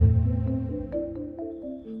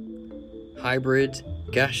hybrids,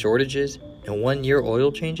 gas shortages, and one-year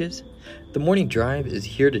oil changes? The Morning Drive is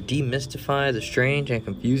here to demystify the strange and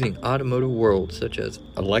confusing automotive world, such as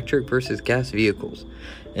electric versus gas vehicles.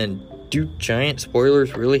 And do giant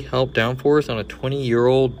spoilers really help downforce on a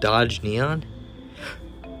 20-year-old Dodge Neon?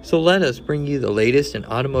 So let us bring you the latest in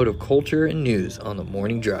automotive culture and news on the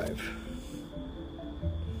Morning Drive.